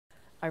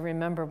I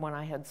remember when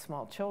I had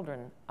small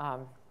children,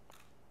 the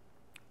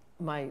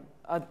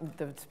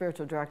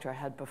spiritual director I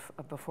had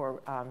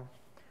before,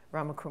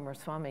 Rama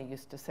Coomaraswamy,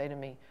 used to say to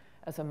me,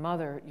 as a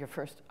mother, your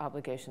first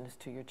obligation is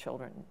to your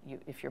children.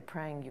 If you're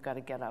praying, you got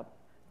to get up,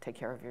 take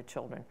care of your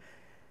children.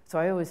 So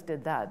I always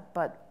did that.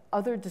 But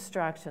other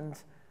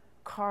distractions,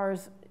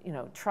 cars,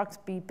 trucks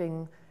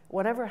beeping,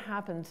 whatever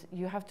happens,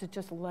 you have to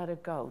just let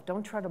it go.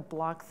 Don't try to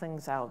block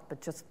things out,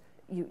 but just,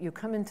 you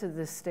come into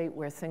this state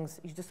where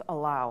you just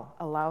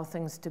allow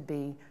things to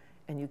be,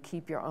 and you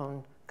keep your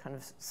own kind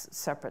of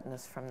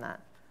separateness from that.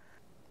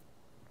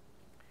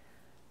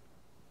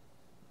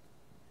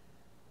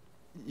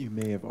 You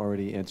may have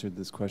already answered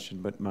this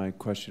question, but my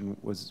question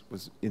was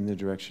in the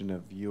direction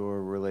of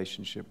your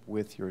relationship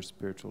with your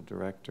spiritual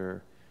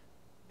director,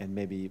 and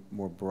maybe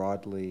more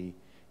broadly,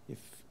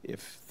 if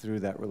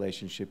through that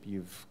relationship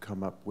you've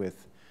come up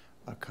with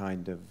a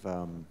kind of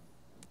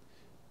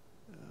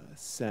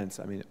sense.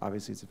 I mean,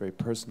 obviously it's a very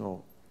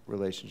personal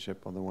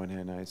relationship on the one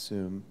hand, I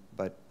assume,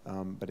 but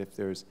if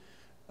there's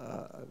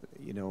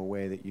a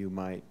way that you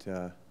might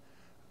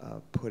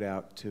put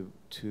out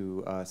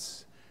to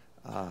us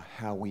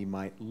how we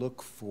might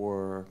look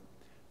for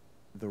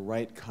the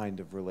right kind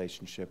of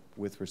relationship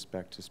with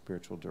respect to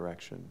spiritual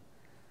direction.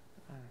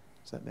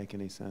 Does that make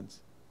any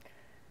sense?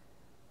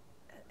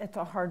 It's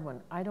a hard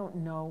one. I don't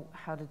know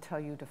how to tell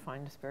you to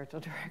find a spiritual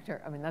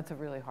director. I mean, that's a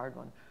really hard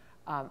one.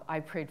 I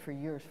prayed for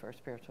years for a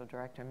spiritual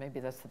director. Maybe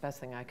that's the best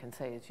thing I can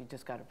say is you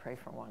just got to pray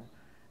for one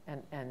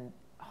and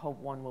hope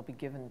one will be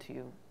given to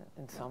you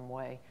in some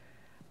way.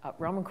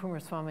 Rama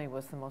Coomaraswamy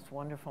was the most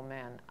wonderful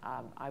man.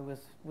 I was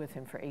with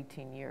him for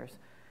 18 years.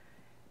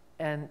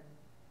 And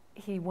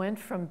he went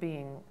from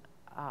being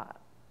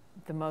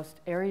the most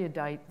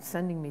erudite,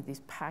 sending me these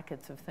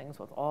packets of things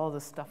with all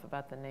the stuff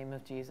about the name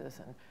of Jesus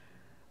and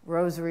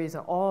rosaries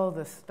and all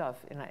this stuff.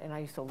 And I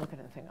used to look at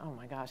it and think, oh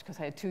my gosh, because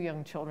I had 2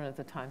 young children at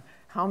the time.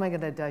 How am I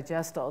going to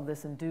digest all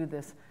this and do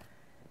this?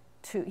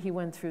 He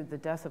went through the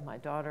death of my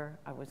daughter,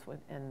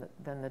 and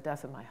then the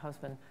death of my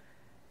husband,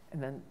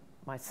 and then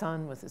my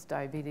son with his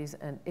diabetes.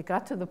 And it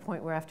got to the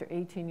point where after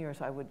 18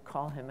 years, I would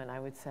call him and I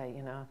would say,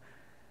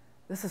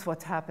 this is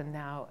what's happened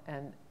now.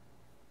 And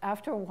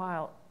after a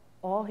while,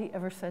 all he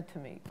ever said to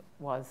me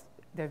was,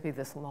 there'd be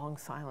this long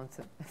silence,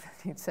 and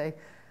he'd say,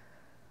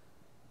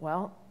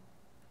 well,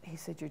 he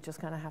said, you're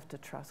just going to have to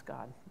trust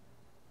God.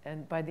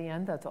 And by the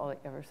end, that's all he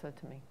ever said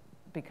to me,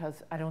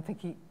 because I don't think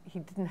he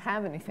didn't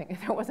have anything.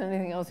 There wasn't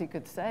anything else he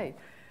could say.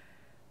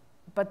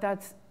 But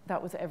that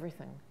was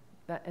everything.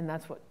 And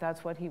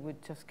that's what he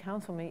would just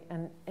counsel me.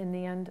 And in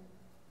the end,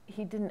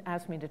 he didn't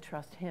ask me to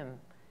trust him.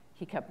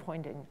 He kept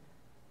pointing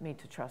me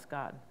to trust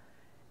God.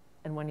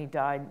 And when he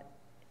died,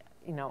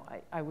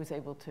 I was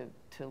able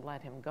to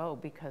let him go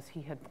because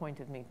he had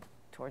pointed me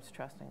towards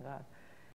trusting God.